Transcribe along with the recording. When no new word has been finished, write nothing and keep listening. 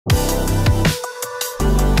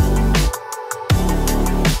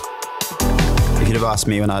have asked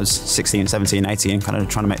me when I was 16, 17, 18, kind of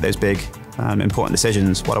trying to make those big, important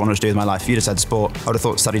decisions, what I wanted to do with my life, if you'd have said sport, I would have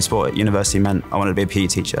thought studying sport at university meant I wanted to be a PE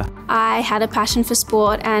teacher. I had a passion for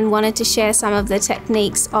sport and wanted to share some of the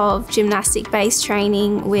techniques of gymnastic-based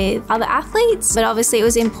training with other athletes. But obviously it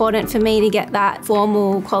was important for me to get that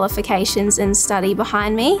formal qualifications and study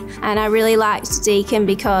behind me. And I really liked Deakin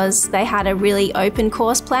because they had a really open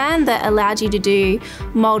course plan that allowed you to do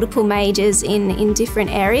multiple majors in different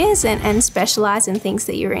areas and specialise in things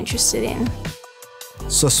that you're interested in.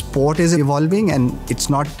 So sport is evolving, and it's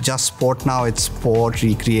not just sport now, it's sport,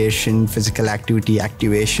 recreation, physical activity,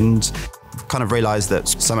 activations. Kind of realised that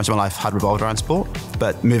so much of my life had revolved around sport,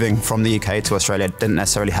 but moving from the UK to Australia didn't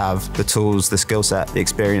necessarily have the tools, the skill set, the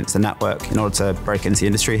experience, the network in order to break into the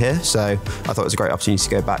industry here. So I thought it was a great opportunity to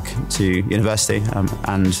go back to university,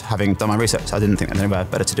 and having done my research, I didn't think there's anywhere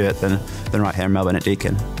better to do it than right here in Melbourne at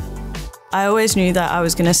Deakin. I always knew that I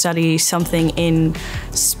was going to study something in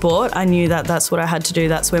sport. I knew that that's what I had to do.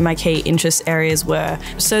 That's where my key interest areas were.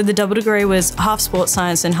 So the double degree was half sports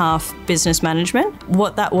science and half business management.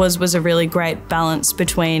 What that was a really great balance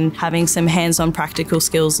between having some hands-on practical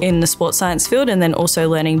skills in the sports science field and then also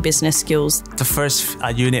learning business skills. The first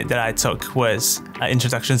unit that I took was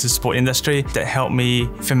Introduction to Sport Industry that helped me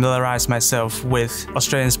familiarize myself with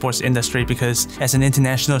Australian sports industry, because as an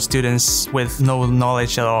international student with no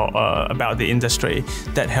knowledge at all about the industry,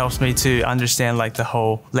 that helps me to understand like the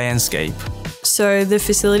whole landscape. So the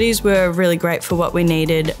facilities were really great for what we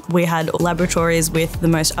needed. We had laboratories with the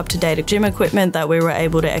most up-to-date gym equipment that we were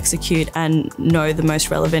able to execute and know the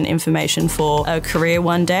most relevant information for a career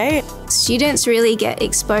one day. Students really get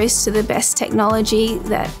exposed to the best technology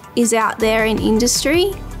that is out there in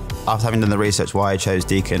industry. After having done the research, why I chose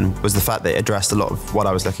Deakin was the fact that it addressed a lot of what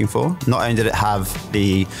I was looking for. Not only did it have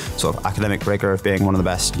the sort of academic rigour of being one of the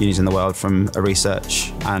best unis in the world from a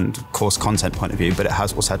research and course content point of view, but it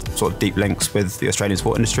has also had sort of deep links with the Australian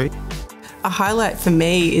sport industry. A highlight for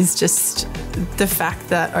me is just the fact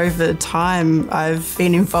that over time I've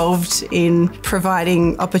been involved in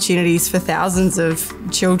providing opportunities for thousands of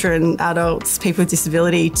children, adults, people with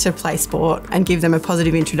disability to play sport and give them a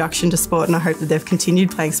positive introduction to sport, and I hope that they've continued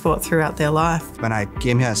playing sport throughout their life. When I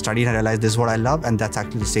came here and studied, I realized this is what I love, and that's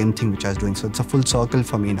actually the same thing which I was doing. So it's a full circle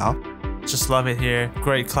for me now. Just love it here.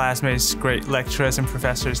 Great classmates, great lecturers and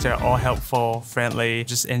professors. They're all helpful, friendly.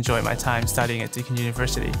 Just enjoy my time studying at Deakin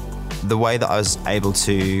University. The way that I was able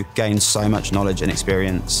to gain so much knowledge and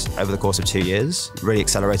experience over the course of 2 years really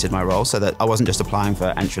accelerated my role, so that I wasn't just applying for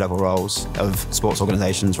entry-level roles of sports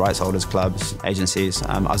organisations, rights holders, clubs, agencies.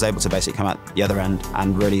 I was able to basically come out the other end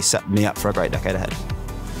and really set me up for a great decade ahead.